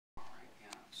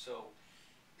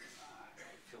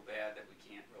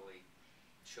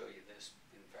show you this.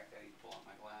 In fact, I need to pull out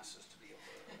my glasses to be able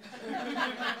to,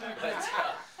 but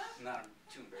I'm not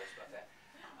too embarrassed about that.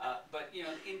 But you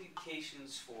know,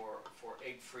 indications for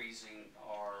egg freezing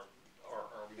are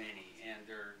many, and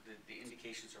the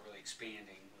indications are really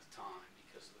expanding with time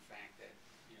because of the fact that,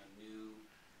 you know, new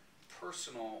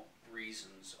personal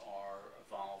reasons are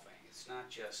evolving. It's not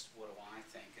just what do I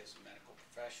think as a medical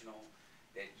professional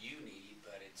that you need,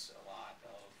 but it's a lot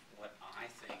of what I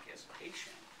think as a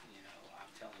patient. You know, I'm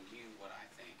telling you what I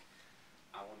think.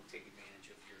 I want to take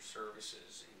advantage of your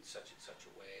services in such and such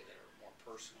a way that are more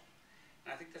personal.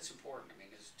 And I think that's important. I mean,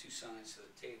 there's two sides to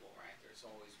the table, right? There's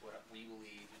always what we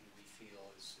believe and we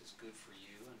feel is good for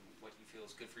you, and what you feel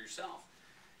is good for yourself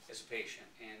as a patient.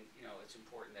 And, you know, it's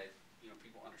important that, you know,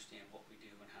 people understand what we do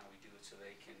and how we do it so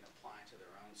they can apply it to their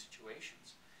own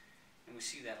situations. And we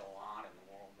see that a lot in the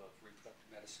world of reproductive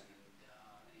medicine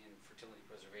and fertility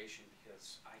preservation,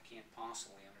 because I can't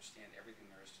possibly understand everything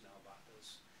there is to know about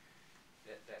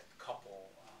that couple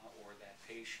or that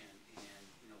patient, and,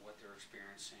 you know, what they're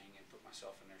experiencing, and put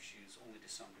myself in their shoes only to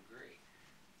some degree.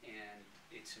 And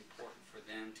it's important for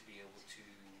them to be able to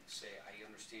say, I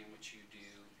understand what you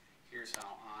do, here's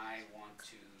how I want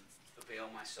to avail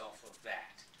myself of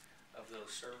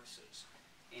those services.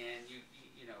 And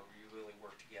you know, you really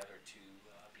work together to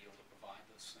be able to provide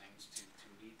those things to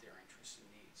meet their interests and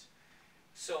needs.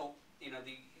 So, you know,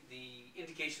 the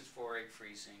indications for egg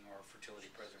freezing or fertility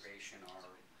preservation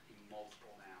are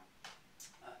multiple now.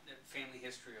 The family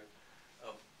history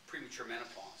of premature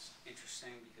menopause,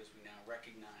 interesting, because we now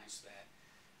recognize that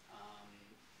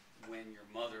when your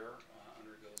mother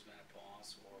undergoes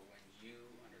menopause, or when you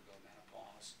undergo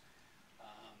menopause,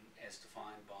 as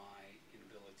defined by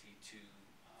inability to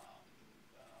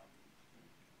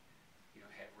you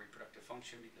know, have reproductive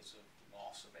function because of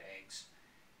loss of eggs,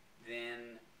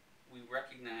 then we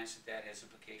recognize that has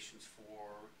implications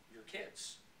for your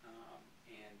kids,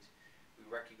 and we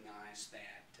recognize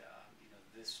that you know,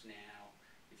 this now,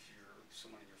 if you're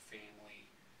someone in your family,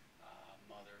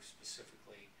 mother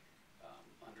specifically,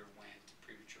 underwent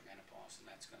premature menopause, and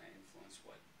that's going to influence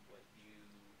what you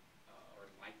are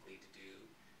likely to do,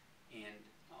 and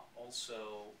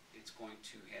also it's going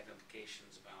to have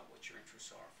implications about what your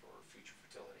interests are for future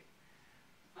fertility.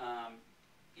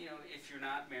 You know, if you're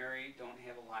not married, don't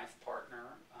have a life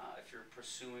partner, if you're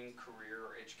pursuing career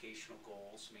or educational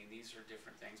goals, I mean, these are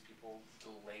different things. People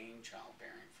delaying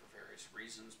childbearing for various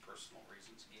reasons, personal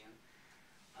reasons again.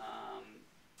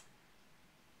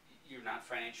 You're not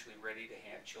financially ready to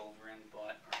have children,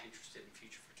 but are interested in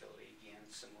future fertility, again,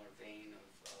 similar vein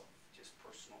of just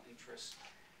personal interest.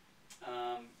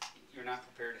 You're not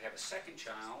prepared to have a second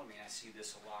child. I mean, I see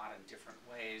this a lot in different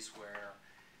ways where,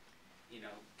 you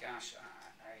know, gosh,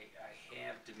 I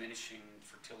have diminishing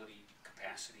fertility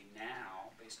capacity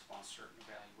now based upon certain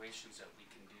evaluations that we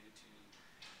can do to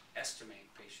estimate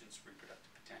patients'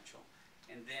 reproductive potential.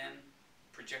 And then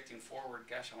projecting forward,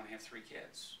 gosh, I want to have 3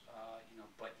 kids, you know,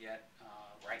 but yet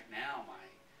right now my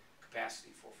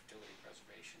capacity for fertility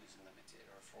preservation is limited,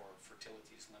 or for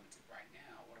fertility is limited right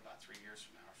now. What about 3 years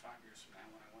from now, or 5 years from now,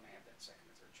 when I want to have that second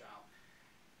or third child?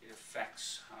 It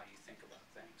affects how you think about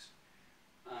things.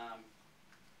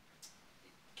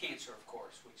 Cancer, of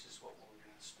course, which is what we're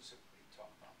going to specifically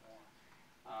talk about more.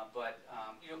 But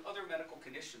you know, other medical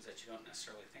conditions that you don't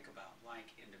necessarily think about, like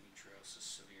endometriosis,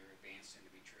 severe advanced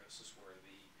endometriosis, where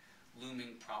the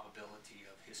looming probability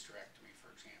of hysterectomy, for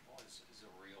example, is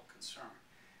a real concern.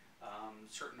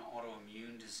 Certain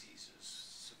autoimmune diseases,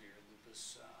 severe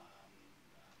lupus,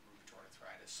 rheumatoid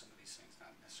arthritis, some of these things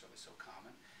not necessarily so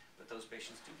common, but those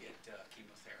patients do get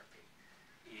chemotherapy,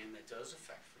 and that does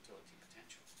affect fertility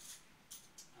potential.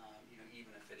 You know,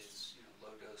 even if it is, you know,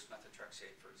 low-dose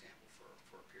methotrexate, for example,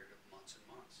 for a period of months and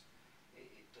months,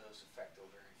 it does affect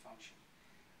ovarian function.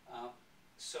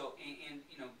 So, and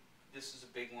you know, this is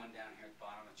a big one down here at the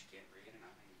bottom that you can't read, and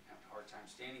I'm having a hard time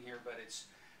standing here, but it's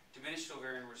diminished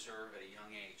ovarian reserve at a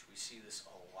young age. We see this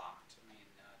a lot. I mean,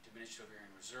 diminished ovarian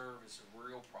reserve is a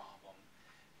real problem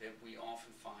that we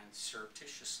often find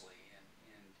surreptitiously,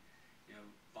 and you know,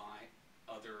 by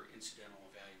other incidental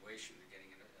evaluation. They're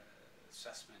getting an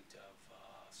assessment of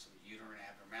some uterine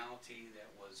abnormality that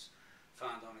was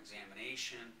found on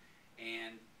examination,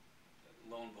 and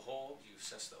lo and behold, you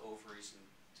assess the ovaries and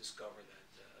discover that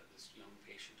this young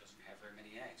patient doesn't have very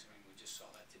many eggs. I mean, we just saw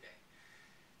that today.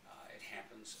 It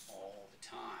happens all the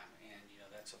time, and you know,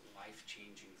 that's a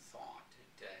life-changing thought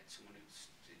that someone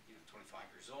who's, you know, 25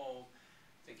 years old,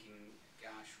 thinking,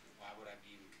 gosh, why would I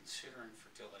be even considering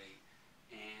fertility?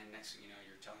 And next thing you know,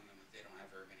 you're telling them that they don't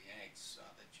have very many eggs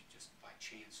that you just by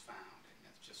chance found, and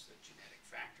that's just a genetic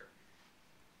factor.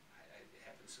 It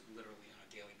happens literally on a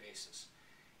daily basis.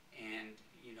 And,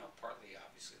 you know, partly,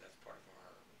 obviously, that's part of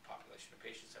our population of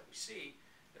patients that we see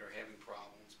that are having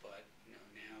problems, but, you know,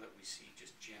 now that we see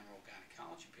just general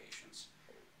gynecology patients,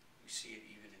 we see it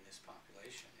even in this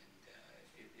population, and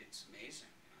it's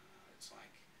amazing. It's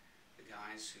like the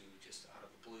guys who just out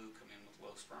of the blue come in with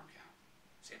low sperm count.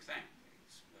 Same thing.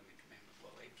 These women come in with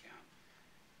low egg count,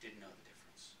 didn't know the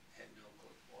difference, had no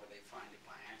clue, or they find it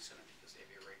by accident because they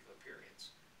have irregular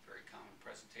periods. Very common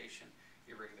presentation.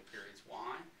 Irregular periods.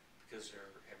 Why? Because they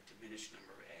have diminished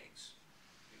number of eggs.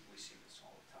 We see this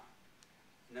all the time.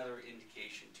 Another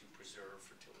indication to preserve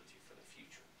fertility for the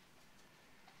future.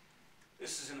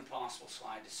 This is an impossible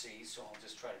slide to see, so I'll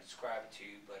just try to describe it to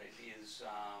you, but it is,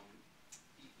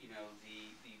 you know,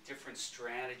 the different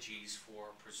strategies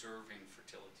for preserving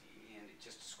fertility, and it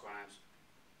just describes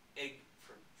egg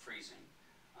freezing,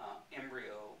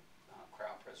 embryo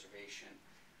cryopreservation,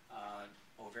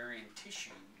 ovarian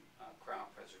tissue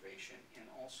cryopreservation, and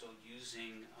also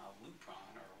using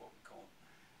Lupron, or what we call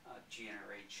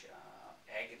GnRH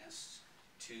agonists,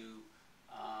 to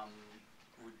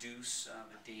reduce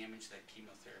the damage that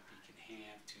chemotherapy can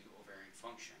have to ovarian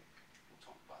function. We'll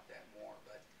talk about that more,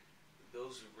 but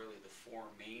those are really the four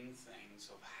main things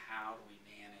of how do we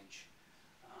manage,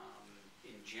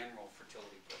 in general,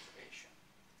 fertility preservation.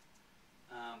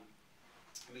 I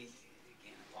mean,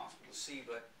 again, impossible to see,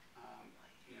 but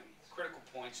you know, critical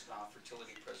points about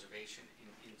fertility preservation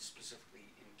in specifically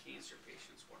in cancer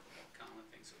patients. One of the more common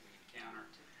things that we encounter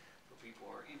for people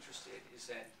who are interested is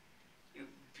that, you know,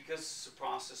 because it's a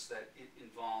process that it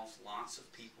involves lots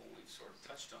of people, we've sort of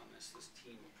touched on this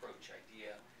team approach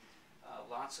idea,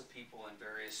 lots of people and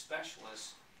various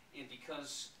specialists, and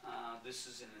because this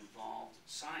is an involved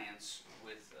science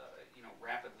with you know,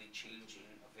 rapidly changing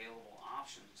available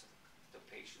options to the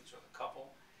patients or the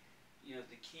couple, you know,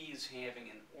 the key is having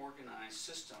an organized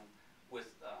system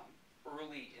with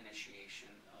early initiation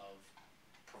of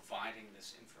providing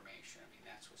this information. I mean,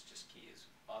 that's what's just key, is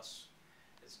us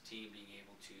as a team being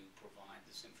able to provide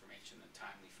this information in a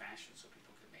timely fashion so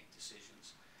people can make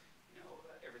decisions. You know,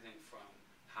 everything from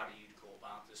how do you go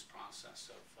about this process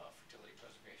of fertility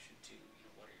preservation to, you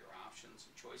know, what are your options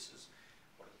and choices,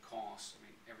 what are the costs, I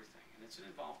mean, everything. And it's an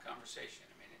involved conversation.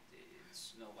 I mean,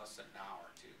 it's no less than an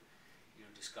hour to, you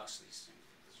know, discuss these things,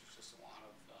 because there's just a lot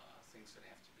of things that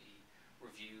have to be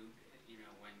reviewed, you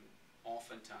know, when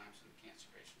oftentimes in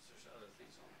cancer patients there's other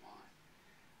things on the mind.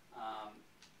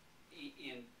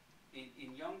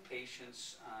 In young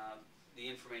patients, the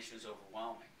information is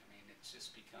overwhelming. I mean, it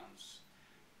just becomes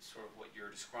sort of what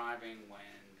you're describing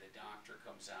when the doctor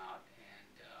comes out and,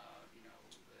 you know,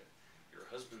 your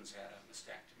husband's had a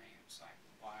mastectomy. It's like,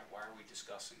 why are we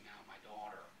discussing now my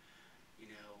daughter?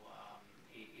 You know,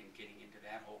 in getting into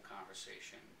that whole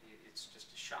conversation, it's just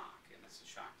a shock, and it's a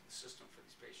shock to the system for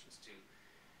these patients to,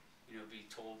 you know, be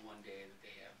told one day that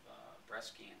they have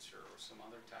breast cancer or some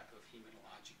other type of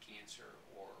hematologic cancer,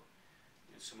 or,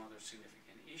 you know, some other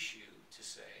significant issue, to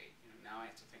say, you know, now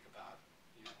I have to think about,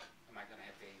 you know, am I going to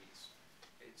have babies?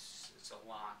 It's a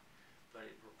lot, but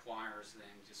it requires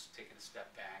then just taking a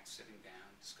step back, sitting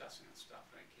down, discussing that stuff.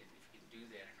 And if you can do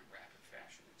that in a rapid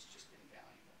fashion, it's just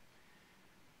invaluable.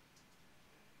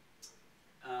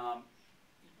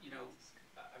 You know,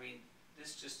 I mean,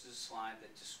 this just is a slide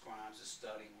that describes a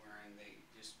study wherein they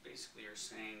just basically are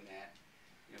saying that,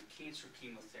 you know, cancer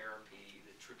chemotherapy,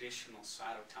 the traditional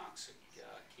cytotoxic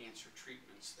cancer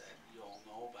treatments that you all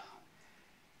know about,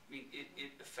 I mean,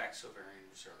 it affects ovarian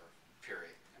reserve,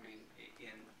 period. I mean,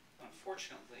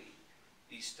 unfortunately,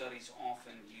 these studies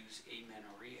often use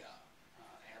amenorrhea,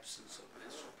 absence of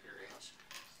menstrual periods,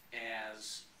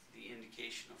 as the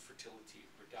indication of fertility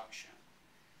reduction.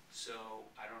 So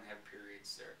I don't have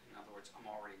periods there. In other words, I'm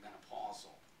already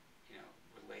menopausal, you know,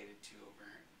 related to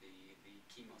ovarian, the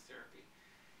chemotherapy.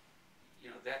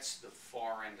 You know, that's the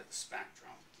far end of the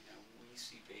spectrum. You know, we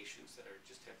see patients that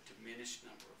just have diminished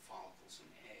number of follicles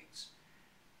and eggs,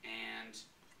 and,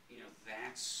 you know,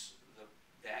 that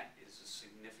is a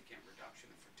significant reduction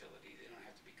in fertility. They don't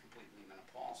have to be completely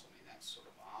menopausal. I mean, that's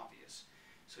sort of obvious.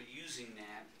 So using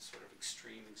that sort of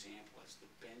extreme example as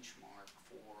the benchmark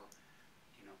for,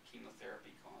 you know,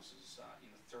 chemotherapy causes, you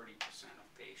know, 30% of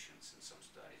patients in some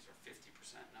studies, or 50%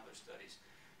 in other studies,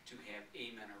 to have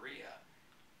amenorrhea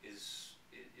is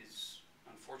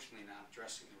unfortunately not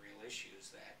addressing the real issues.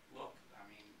 That, look, I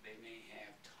mean, they may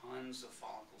have tons of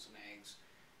follicles and eggs.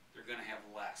 They're going to have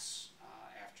less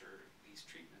after these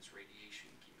treatments,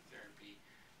 radiation, chemotherapy,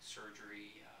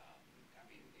 surgery. I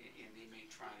mean, and they may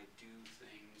try to do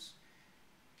things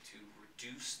to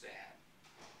reduce that,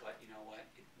 but you know what?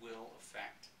 It will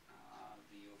affect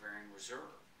the ovarian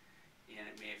reserve. and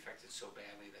it may affect it so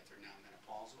badly that they're now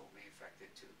menopausal. It may affect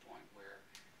it to the point where,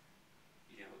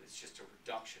 you know, it's just a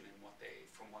reduction in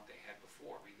from what they had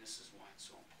before. I mean, this is why it's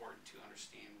so important to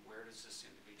understand, where does this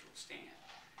individual stand.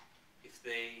 If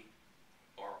they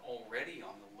are already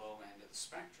on the low end of the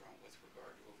spectrum with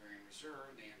regard to ovarian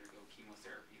reserve, they undergo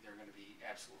chemotherapy, they're going to be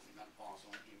absolutely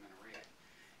menopausal and amenorrheic.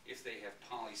 If they have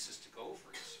polycystic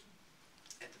ovaries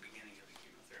at the beginning of the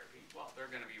chemotherapy, well,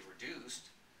 they're going to be reduced,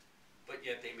 but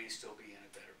yet they may still be in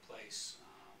a better place,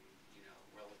 you know,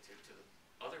 relative to the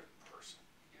other person.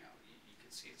 You know, you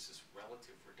can see it's this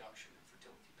relative reduction in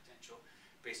fertility potential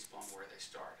based upon where they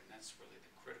start, and that's really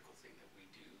the critical thing that we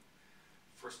do.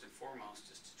 First and foremost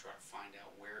is to try to find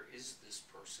out, where is this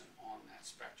person on that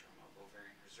spectrum of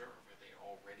ovarian reserve? Are they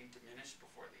already diminished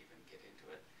before they even get into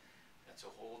it? That's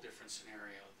a whole different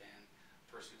scenario than a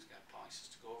person who's got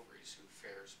polycystic ovaries who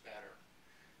fares better.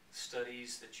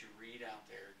 Studies that you read out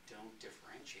there don't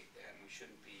differentiate that, and we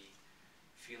shouldn't be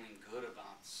feeling good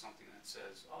about something that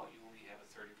says, oh, you only have a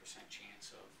 30% chance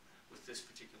of, with this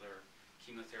particular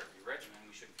chemotherapy regimen,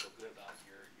 we shouldn't feel good about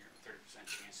your 30%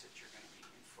 chance that you're going to be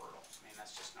infertile. I mean,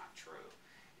 that's just not true.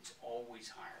 It's always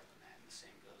higher than that, and the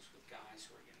same goes with guys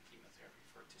who are getting chemotherapy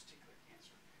for testicular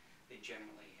cancer. They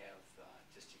generally have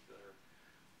testicular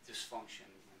dysfunction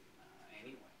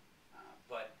anyway.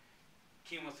 But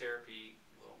chemotherapy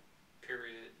will,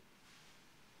 period,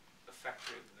 affect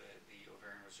the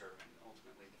ovarian reserve and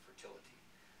ultimately the fertility.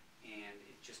 And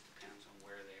it just depends on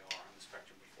where they are on the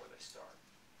spectrum before they start.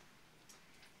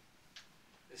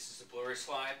 This is a blurry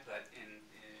slide, but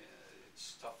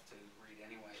it's tough to read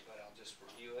anyway, but I'll just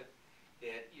review it.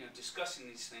 You know, discussing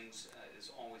these things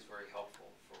is always very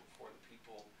helpful for the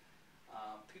people.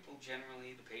 People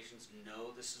generally, the patients,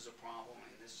 know this is a problem,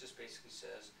 and this just basically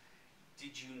says,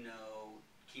 did you know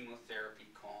chemotherapy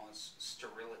causes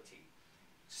sterility?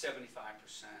 75%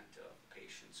 of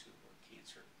patients who were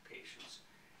cancer patients,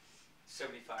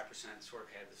 75% sort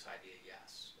of had this idea,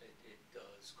 yes, it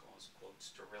does cause, quote,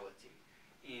 sterility.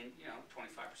 And, you know, 25%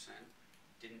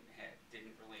 didn't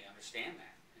really understand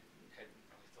that, and hadn't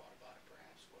really thought about it,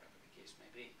 perhaps, whatever the case may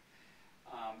be.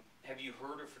 Have you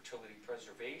heard of fertility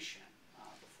preservation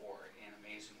before? And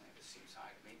amazingly, this seems high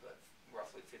to me, but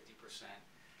roughly 50%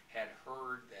 had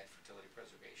heard that fertility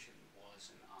preservation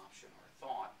was an option or a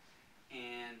thought,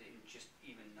 and in just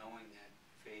even knowing that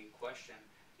vague question,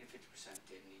 and 50%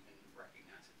 didn't even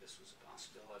recognize that this was a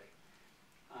possibility.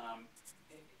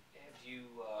 Have you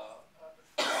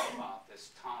thought about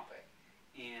this topic?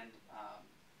 And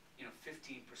you know,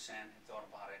 15% had thought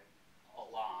about it a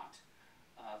lot,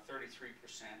 33%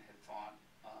 had thought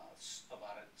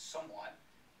about it somewhat,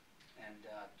 and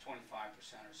 25%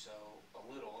 or so a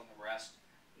little, and the rest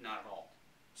not at all.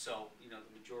 So, you know,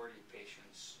 the majority of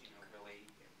patients, you know, really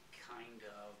kind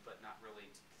of, but not really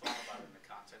thought about it in the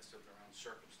context of their own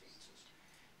circumstances.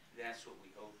 That's what we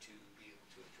hope to be able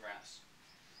to address.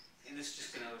 And this is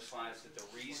just another slide, is that the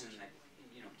reason that,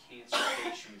 you know, cancer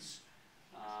patients,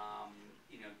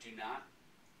 you know, do not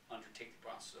undertake the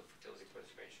process of fertility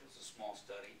preservation. It's a small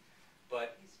study,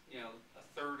 but, you know, a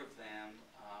third of them,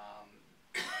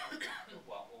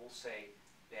 well, we'll say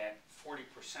that 40%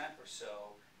 or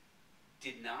so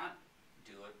did not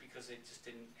do it because they just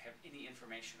didn't have any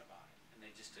information about it, and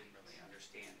they just didn't really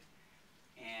understand it.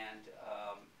 And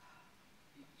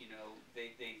you know,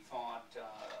 they thought,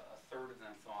 a third of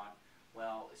them thought,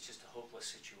 well, it's just a hopeless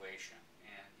situation,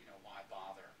 and you know, why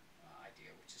bother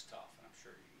idea, which is tough, and I'm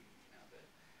sure you know the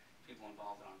people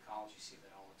involved in oncology see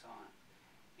that all the time.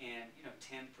 And you know,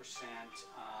 10%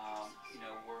 you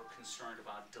know, were concerned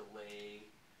about delay,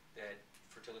 that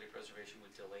fertility preservation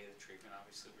would delay the treatment.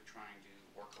 Obviously, we're trying to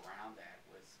work around that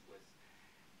with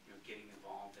you know, getting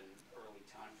involved in early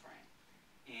time frame.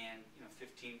 And you know,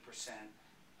 15%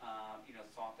 you know,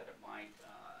 thought that it might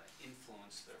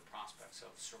influence their prospects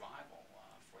of survival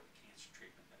for the cancer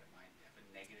treatment, that it might have a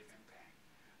negative impact.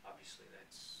 Obviously,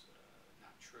 that's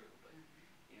not true, but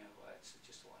you know, it's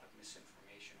just a lot of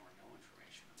misinformation or no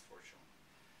information, unfortunately.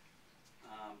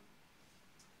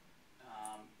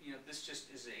 You know, this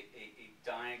just is a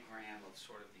diagram of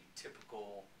sort of the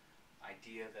typical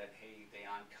idea that, hey, the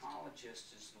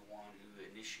oncologist is the one who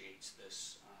initiates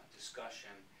this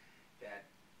discussion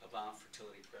about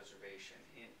fertility preservation.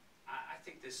 And I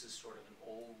think this is sort of an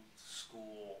old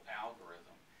school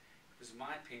algorithm, because in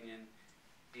my opinion,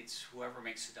 it's whoever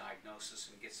makes the diagnosis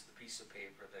and gets the piece of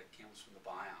paper that comes from the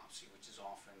biopsy, which is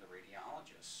often the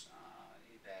radiologist.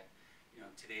 That, you know,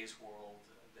 in today's world,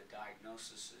 the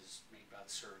diagnosis is made by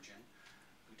the surgeon,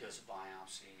 who does a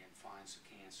biopsy and finds the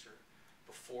cancer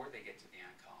before they get to the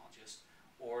oncologist,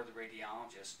 or the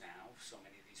radiologist now. So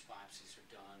many of these biopsies are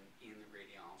done in the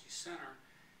radiology center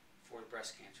for the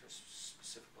breast cancer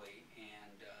specifically,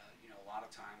 and a lot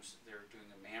of times they're doing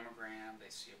a mammogram, they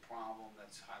see a problem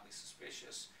that's highly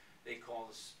suspicious, they call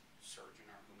the surgeon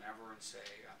or whomever and say,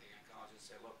 the oncologist,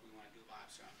 say, look, we want to do a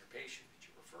biopsy on your patient that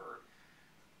you referred.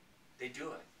 They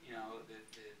do it.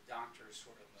 The doctor is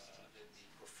sort of the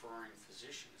referring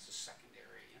physician is a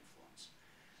secondary influence,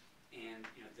 and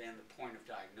then the point of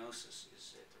diagnosis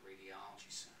is at the radiology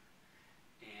center.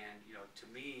 And to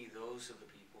me, those are the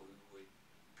people who would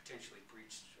potentially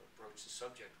broach the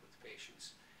subject with the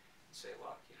patients and say,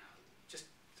 look, just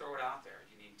throw it out there.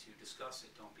 You need to discuss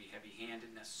it. Don't be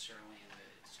heavy-handed necessarily in the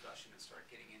discussion and start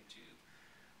getting into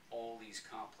all these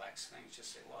complex things.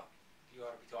 Just say, look, you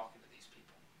ought to be talking to these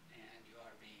people, and you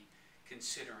ought to be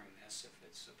considering this if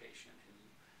it's a patient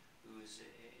who is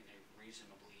in a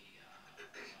reasonably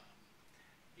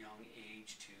young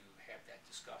age to have that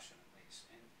discussion at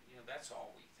least. And that's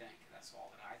all we think, and that's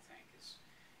all that I think is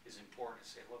important, to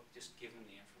say, look, just give them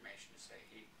the information to say,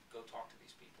 hey, go talk to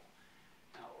these people,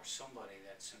 or somebody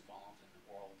that's involved in the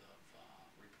world of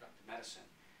reproductive medicine.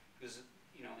 Because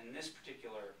in this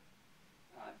particular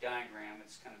diagram,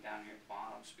 it's kind of down here at the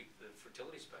bottom, speak to the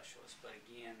fertility specialist. But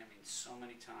again, I mean, so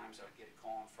many times I would get a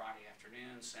call on Friday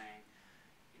afternoon saying,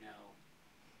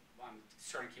 I'm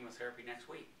starting chemotherapy next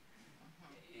week.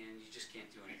 And you just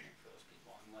can't do anything for those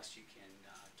people unless you can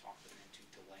talk them into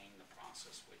delaying the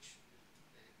process, which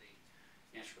they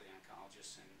naturally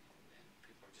oncologists and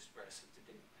people are just reticent to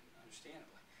do, and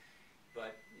understandably.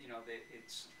 But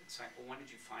it's like, well, when did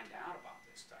you find out about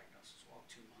this diagnosis? Well,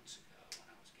 2 months ago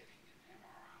when I was getting an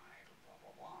MRI or blah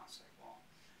blah blah. It's like, well,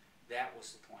 that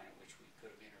was the point at which we could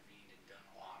have intervened and done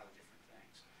a lot of different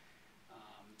things.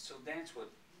 So that's what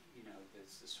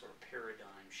this sort of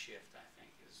paradigm shift, I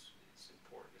think, is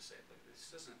important to say. But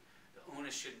this doesn't. The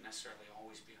onus shouldn't necessarily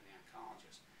always be on the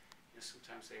oncologist.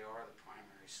 Sometimes they are the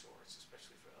primary source,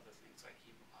 especially for other things like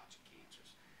hematologic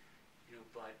cancers.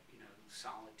 But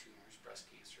solid tumors,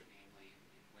 breast cancer, namely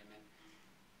in women.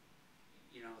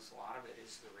 A lot of it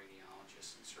is the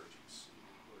radiologists and surgeons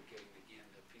who are getting again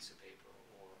the piece of paper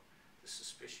or the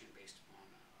suspicion based upon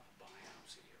a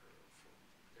biopsy, or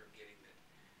they're getting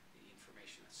the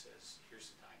information that says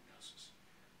here's the diagnosis.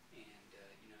 And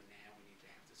now we need to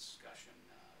have this discussion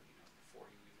before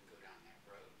you even go down that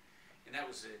road. And that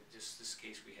was just this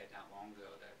case we had not long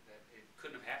ago that it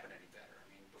couldn't have happened any better. I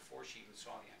mean, before she even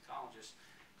saw the oncologist,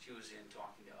 she was in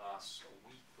talking to us a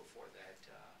week before that.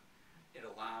 It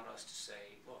allowed us to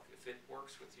say, look, if it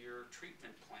works with your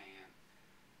treatment plan,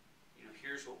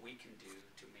 here's what we can do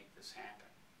to make this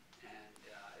happen. And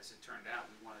as it turned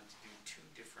out, we wanted to do 2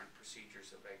 different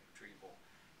procedures of egg retrieval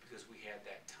because we had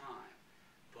that time.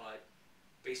 But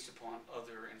based upon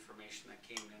other information that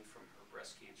came in from her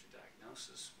breast cancer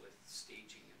diagnosis with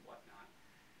staging and whatnot,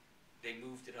 they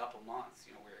moved it up a month.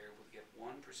 We were able to get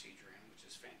 1 procedure in, which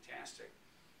is fantastic.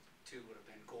 2 would have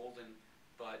been golden,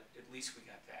 but at least we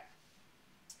got that.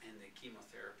 And the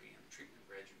chemotherapy and the treatment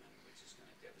regimen, which is going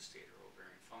to devastate her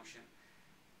ovarian function,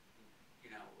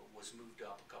 was moved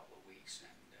up a couple of weeks,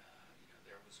 and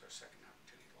there was our second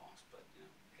opportunity lost. But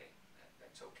hey,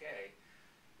 that's okay.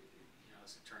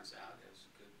 As it turns out, it was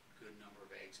a good number of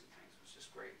eggs and things. It was just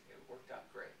great. It worked out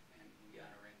great, and we got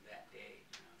her in that day.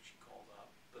 She called up,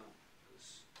 boom.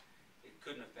 It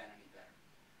couldn't have been any better.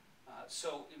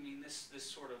 So I mean, this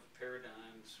sort of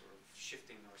paradigm, sort of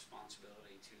shifting the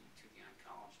responsibility to the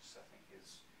oncologist, I think we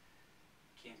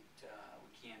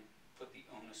can't put the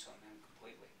onus on them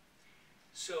completely.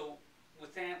 So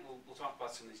with that, we'll talk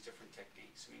about some of these different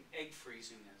techniques. I mean, egg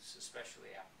freezing is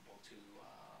especially applicable to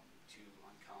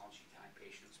oncology type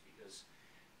patients because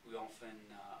we often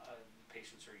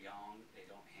patients are young, they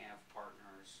don't have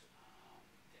partners,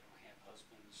 they don't have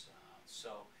husbands,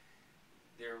 so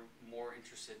they're more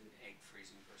interested in egg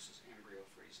freezing versus embryo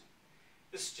freezing.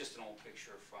 This is just an old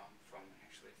picture from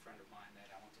actually a friend of mine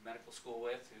that I went to medical school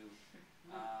with, who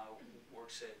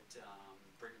works at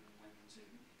Brigham and Women's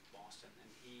in Boston,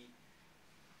 and he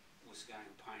was the guy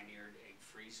who pioneered egg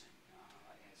freezing.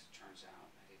 As it turns out,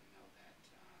 I didn't know that.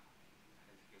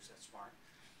 I didn't think he was that smart.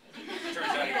 It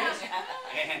turns out he is,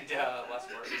 and less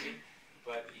smart than me.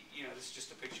 But this is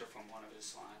just a picture from one of his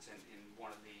slides, and in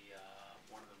one of the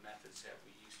methods that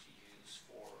we used to use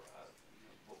for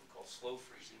what we call slow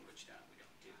freezing, which now we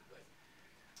don't do, but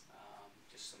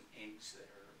just some eggs that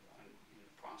are in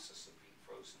the process of being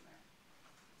frozen there.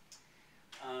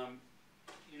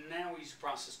 Now we use a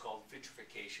process called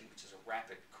vitrification, which is a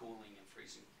rapid cooling and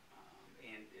freezing.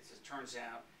 And as it turns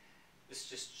out, this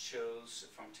just shows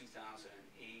from 2008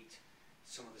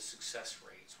 some of the success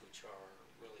rates, which are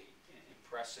really impressive.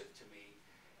 impressive to me,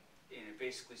 and it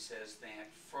basically says that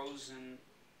frozen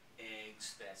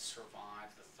eggs that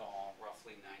survive the thaw,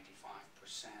 roughly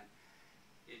 95%,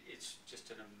 it's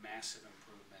just a massive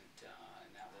improvement,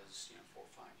 and that was 4 or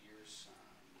 5 years,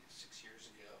 6 years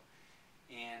ago,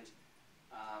 and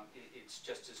it's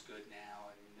just as good now.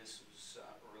 I mean, this was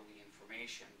early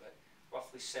information, but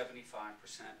roughly 75%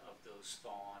 of those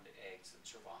thawed eggs that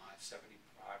survive, 75%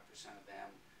 of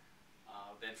them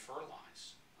then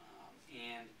fertilize,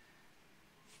 and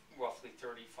roughly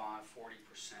 35–40%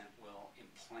 will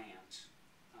implant,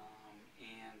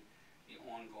 and the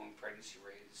ongoing pregnancy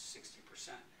rate is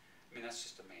 60%. I mean, that's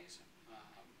just amazing.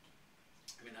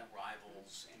 I mean, that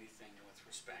rivals anything with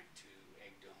respect to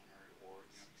egg donor or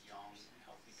young,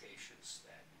 healthy patients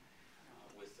that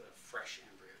with a fresh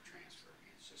embryo transfer. I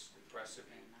mean, it's just impressive.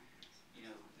 And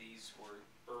these were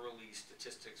early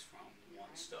statistics from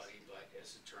one study, but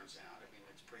as it turns out, I mean,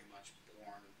 it's pretty much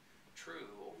borne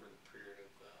true over the period of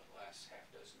the last half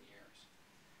dozen years.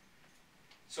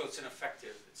 So it's an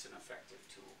effective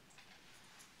tool.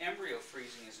 Embryo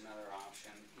freezing is another option,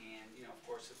 and of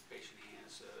course, if the patient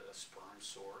has a sperm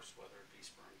source, whether it be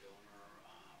sperm donor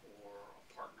or a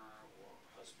partner or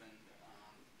husband,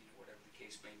 whatever the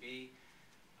case may be,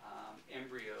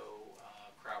 embryo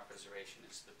cryopreservation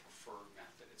is the preferred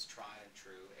method. It's tried and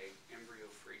true. Embryo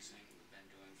freezing we've been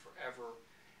doing forever.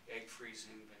 Egg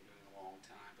freezing we've been doing a long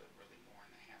time, but really more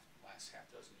in the last half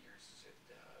dozen years has it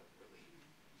really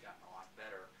gotten a lot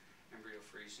better. Embryo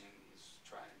freezing is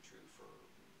tried and true for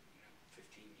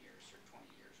 15 years or 20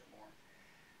 years or more.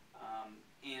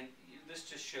 And this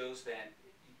just shows that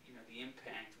the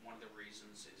impact, one of the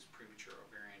reasons is premature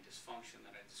ovarian dysfunction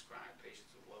that I described, patients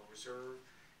with low reserve,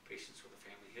 patients with a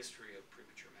family history of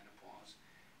premature menopause.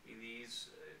 I mean,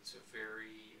 it's a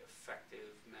very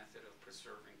effective method of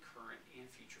preserving current and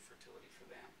future fertility for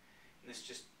them. And this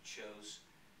just shows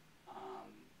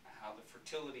how the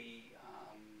fertility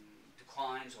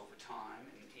declines over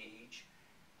time and age,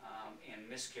 and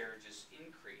miscarriages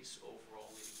increase,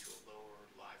 overall leading to a lower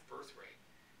live birth rate.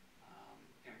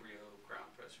 Embryo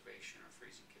cryopreservation or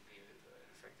freezing can be an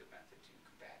effective method to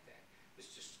combat that. This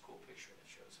is just a cool picture that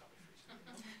shows how we freeze it.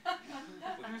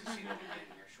 We'll get to see that again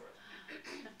here shortly.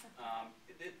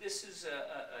 This is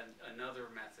another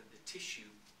method, the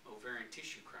ovarian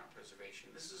tissue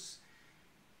cryopreservation. This is,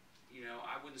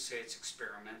 I wouldn't say it's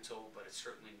experimental, but it's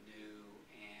certainly new,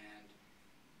 and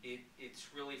it's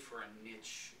really for a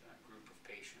niche group of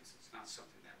patients. It's not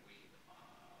something that we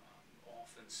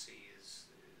often see is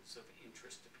of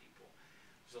interest to people.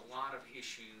 There's a lot of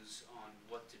issues on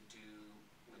what to do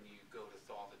when you go to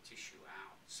thaw the tissue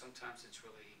out. Sometimes it's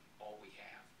really all we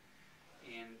have.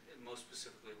 And most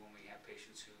specifically when we have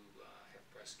patients who have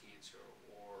breast cancer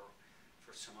or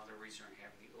for some other reason are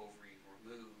having the ovary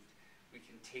removed, we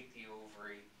can take the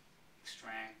ovary,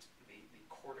 extract the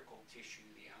cortical tissue,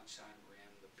 the outside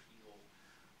rim, the peel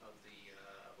of the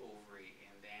ovary,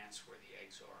 and that's where the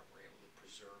eggs are. We're able to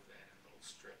preserve that in little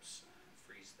strips and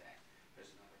freeze that.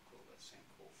 There's another same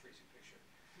cool freezing picture.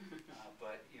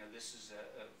 But this is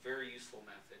a very useful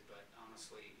method, but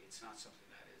honestly, it's not something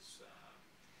that is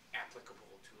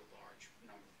applicable to a large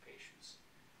number of patients.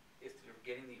 If they're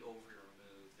getting the ovary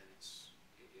removed, then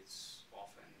it's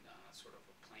often sort of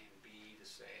a plan B to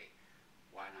say,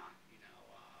 why not? We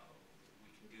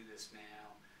can do this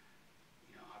now.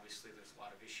 Obviously there's a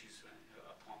lot of issues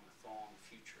upon the thaw in the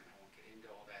future, and I won't get into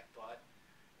all that, but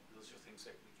those are things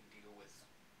that we can deal with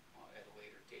at a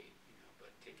later date,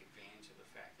 but take advantage of the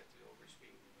fact that the ovary is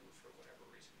being removed for whatever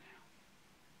reason now.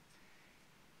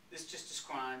 This just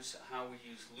describes how we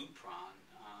use Lupron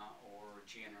or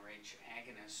GnRH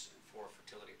agonists for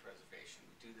fertility preservation.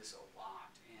 We do this a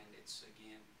lot, and it's,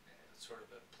 again, sort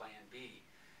of a plan B.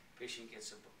 Patient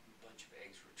gets a bunch of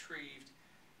eggs retrieved.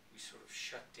 We sort of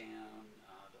shut down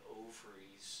the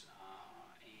ovaries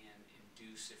and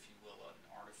induce, if you will, an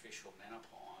artificial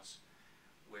menopause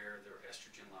where their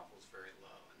estrogen level is very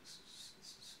low. And this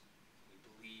is we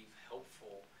believe,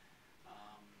 helpful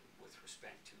with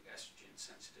respect to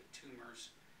estrogen-sensitive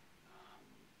tumors,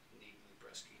 namely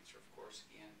breast cancer, of course,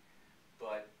 again.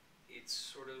 But it's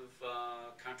sort of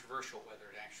controversial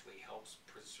whether it actually helps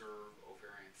preserve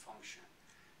ovarian function.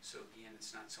 So again,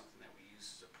 it's not something that we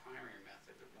use as a primary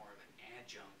method, but more of an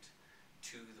adjunct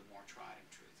to the more tried and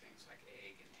true things like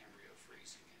egg and embryo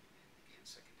freezing, and again,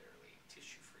 secondarily,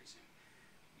 tissue freezing.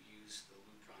 We use the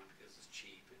Lupron because it's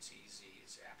cheap, it's easy,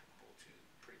 it's applicable to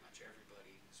pretty much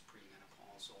everybody who's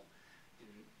premenopausal,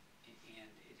 and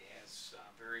it has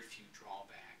very few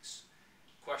drawbacks.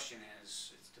 Question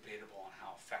is, it's debatable on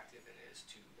how effective it is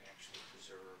to actually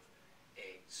preserve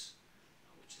eggs,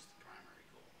 which is the primary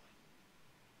goal.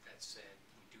 that said,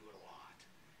 we do it a lot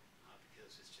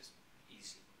because it's just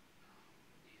easy,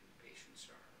 and the patients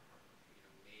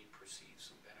may perceive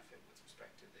some benefit with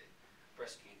respect to the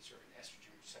breast cancer and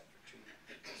estrogen receptor tumor,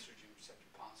 estrogen receptor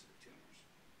positive tumors.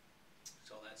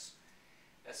 So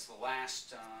that's the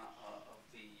last of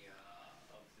the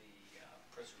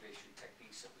preservation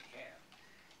techniques that we have.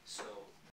 So